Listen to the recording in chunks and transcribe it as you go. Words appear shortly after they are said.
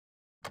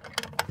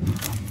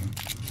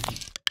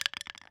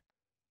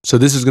So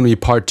this is going to be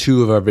part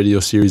 2 of our video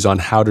series on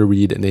how to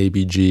read an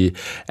ABG.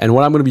 And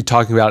what I'm going to be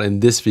talking about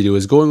in this video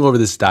is going over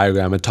this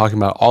diagram and talking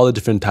about all the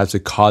different types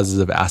of causes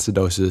of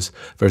acidosis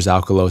versus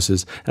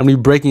alkalosis. And I'm going to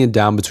be breaking it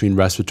down between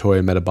respiratory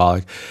and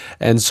metabolic.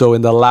 And so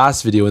in the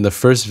last video, in the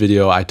first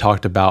video, I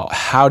talked about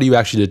how do you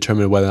actually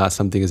determine whether or not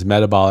something is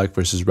metabolic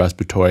versus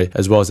respiratory,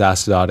 as well as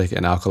acidotic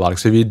and alkalotic.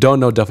 So if you don't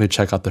know, definitely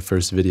check out the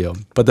first video.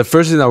 But the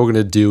first thing that we're going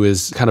to do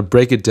is kind of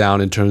break it down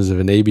in terms of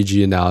an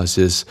ABG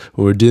analysis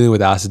when we're dealing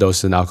with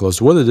acidosis and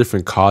alkalosis. What are the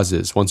different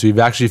causes? Once we've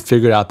actually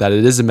figured out that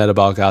it is a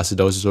metabolic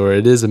acidosis or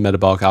it is a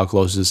metabolic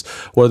alkalosis,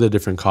 what are the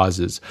different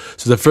causes?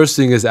 So the first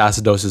thing is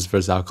acidosis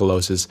versus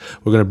alkalosis.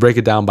 We're going to break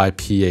it down by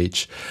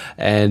pH.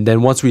 And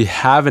then once we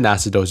have an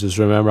acidosis,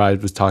 remember I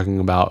was talking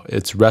about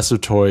it's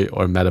respiratory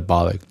or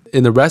metabolic.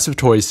 In the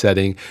respiratory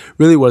setting,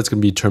 really what it's going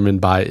to be determined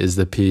by is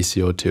the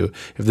PaCO2.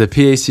 If the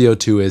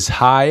PaCO2 is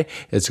high,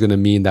 it's going to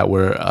mean that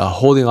we're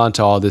holding on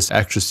to all this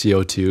extra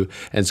CO2,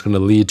 and it's going to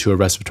lead to a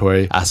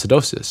respiratory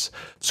acidosis.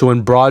 So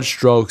in broad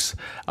strokes,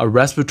 a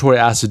respiratory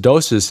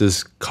acidosis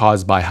is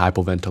caused by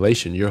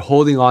hypoventilation. You're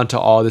holding on to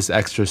all this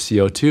extra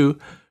CO2,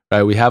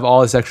 right? We have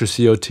all this extra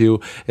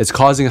CO2. It's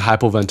causing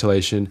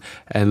hypoventilation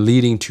and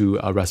leading to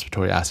a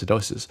respiratory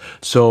acidosis.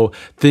 So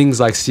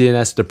things like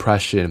CNS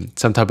depression,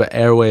 some type of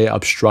airway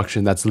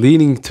obstruction that's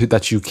leading to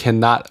that you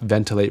cannot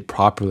ventilate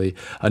properly,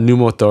 a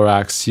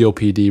pneumothorax,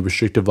 COPD,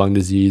 restrictive lung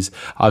disease.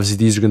 Obviously,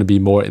 these are going to be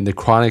more in the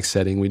chronic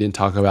setting. We didn't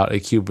talk about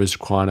acute versus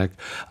chronic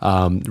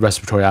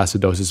respiratory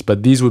acidosis,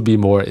 but these would be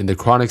more in the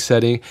chronic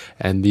setting,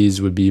 and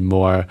these would be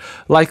more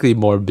likely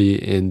be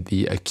in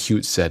the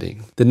acute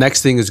setting. The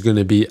next thing is going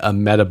to be a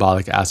metabolic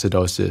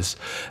acidosis.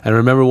 And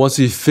remember, once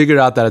we figure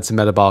out that it's a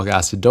metabolic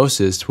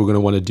acidosis, we're going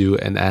to want to do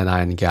an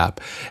anion gap.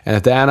 And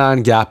if the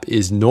anion gap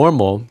is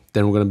normal,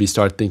 then we're going to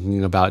start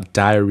thinking about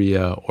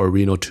diarrhea or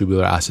renal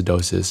tubular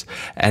acidosis.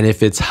 And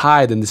if it's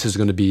high, then this is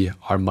going to be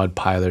our mud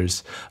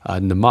pilers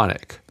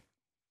mnemonic.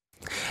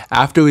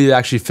 After we've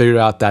actually figured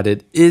out that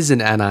it is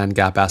an anion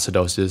gap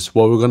acidosis,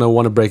 what we're going to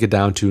want to break it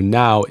down to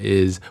now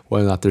is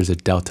whether or not there's a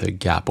delta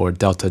gap or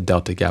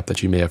delta-delta gap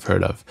that you may have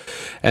heard of.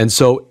 And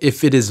so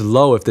if it is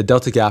low, if the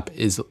delta gap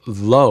is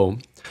low,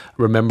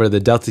 remember the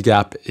delta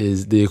gap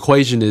is, the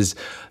equation is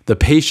the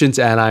patient's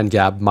anion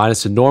gap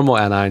minus the normal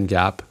anion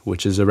gap,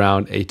 which is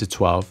around 8 to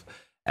 12.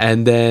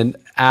 And then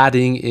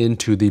adding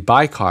into the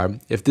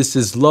bicarb. If this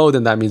is low,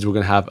 then that means we're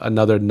going to have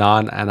another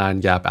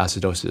non-anion gap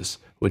acidosis,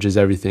 which is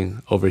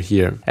everything over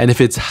here. And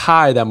if it's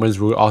high, that means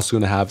we're also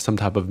going to have some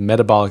type of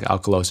metabolic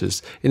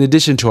alkalosis in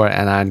addition to our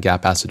anion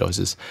gap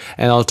acidosis.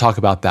 And I'll talk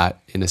about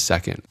that in a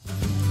second.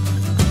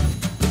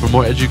 For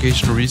more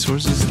educational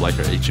resources like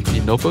our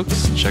H&P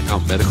notebooks, check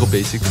out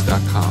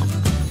medicalbasics.com.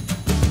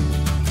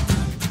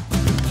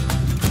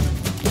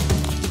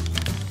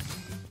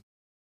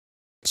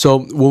 So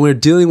when we're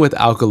dealing with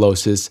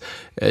alkalosis,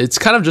 it's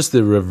kind of just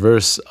the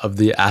reverse of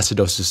the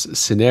acidosis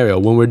scenario.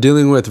 When we're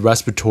dealing with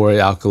respiratory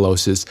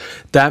alkalosis,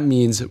 that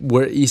means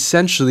we're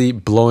essentially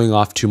blowing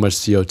off too much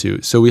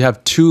CO2. So we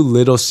have too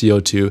little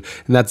CO2,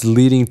 and that's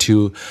leading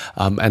to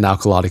an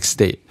alkalotic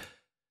state.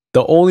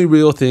 The only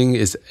real thing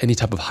is any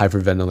type of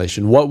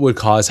hyperventilation. What would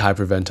cause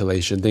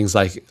hyperventilation? Things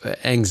like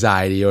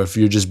anxiety, or if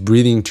you're just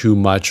breathing too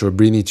much or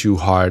breathing too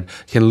hard,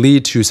 can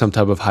lead to some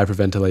type of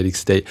hyperventilating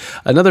state.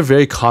 Another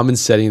very common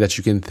setting that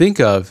you can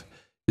think of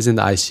is in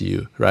the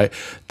ICU, right?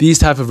 These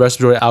type of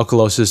respiratory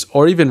alkalosis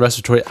or even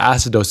respiratory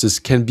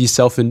acidosis can be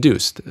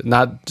self-induced,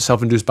 not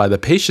self-induced by the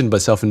patient,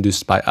 but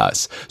self-induced by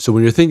us. So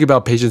when you're thinking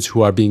about patients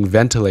who are being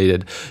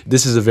ventilated,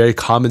 this is a very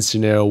common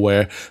scenario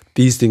where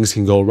these things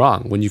can go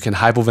wrong, when you can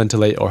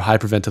hypoventilate or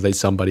hyperventilate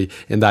somebody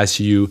in the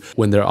ICU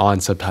when they're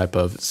on some type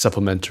of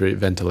supplementary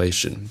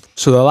ventilation.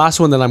 So the last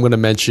one that I'm going to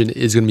mention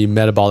is going to be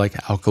metabolic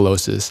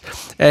alkalosis.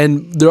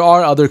 And there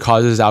are other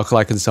causes,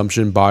 alkali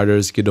consumption,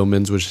 Barter's,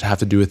 Gittleman's, which have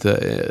to do with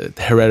the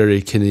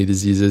hereditary kidney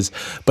diseases.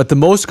 But the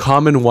most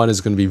common one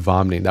is going to be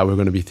vomiting that we're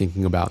going to be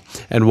thinking about.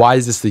 And why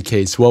is this the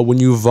case? Well, when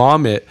you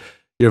vomit,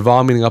 you're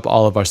vomiting up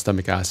all of our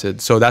stomach acid.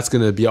 So that's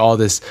going to be all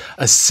this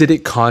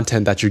acidic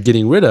content that you're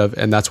getting rid of,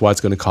 and that's why it's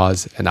going to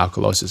cause an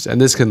alkalosis. And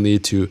this can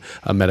lead to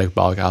a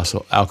metabolic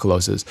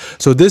alkalosis.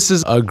 So this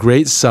is a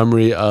great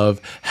summary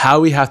of how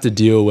we have to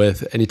deal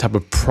with any type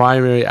of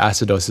primary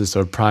acidosis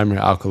or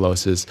primary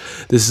alkalosis.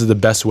 This is the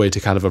best way to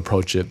kind of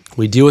approach it.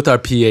 We deal with our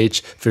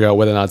pH, figure out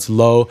whether or not it's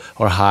low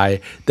or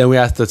high. Then we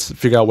have to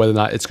figure out whether or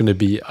not it's going to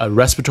be a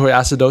respiratory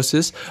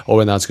acidosis or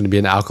whether or not it's going to be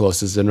an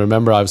alkalosis. And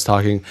remember, I was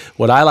talking,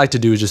 what I like to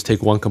do is just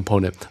take one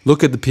component.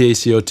 Look at the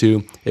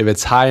PaCO2. If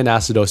it's high in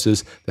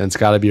acidosis, then it's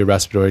got to be a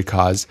respiratory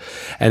cause.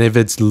 And if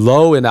it's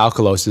low in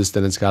alkalosis,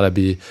 then it's got to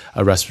be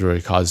a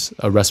respiratory cause,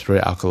 a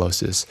respiratory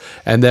alkalosis.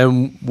 And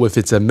then if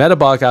it's a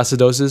metabolic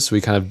acidosis,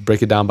 we kind of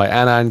break it down by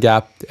anion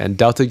gap and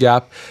delta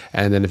gap.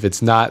 And then if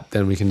it's not,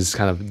 then we can just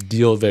kind of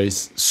deal very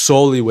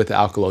solely with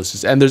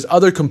alkalosis. And there's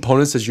other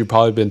components that you've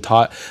probably been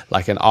taught,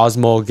 like an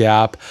osmolar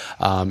gap,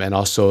 and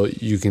also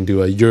you can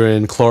do a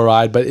urine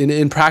chloride. But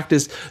in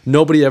practice,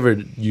 nobody ever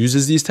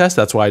uses these tests. tests.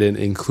 That's why I didn't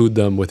include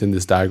them within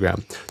this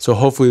diagram. So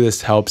hopefully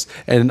this helps.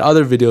 And in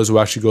other videos,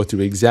 we'll actually go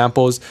through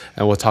examples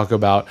and we'll talk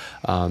about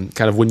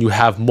kind of when you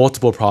have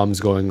multiple problems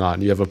going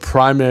on. You have a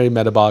primary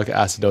metabolic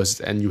acidosis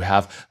and you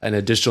have an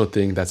additional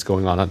thing that's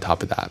going on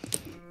top of that.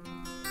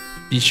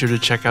 Be sure to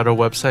check out our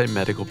website,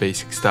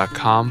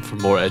 medicalbasics.com, for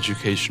more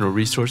educational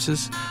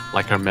resources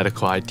like our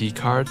medical ID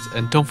cards.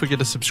 And don't forget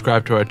to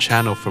subscribe to our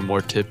channel for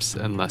more tips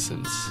and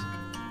lessons.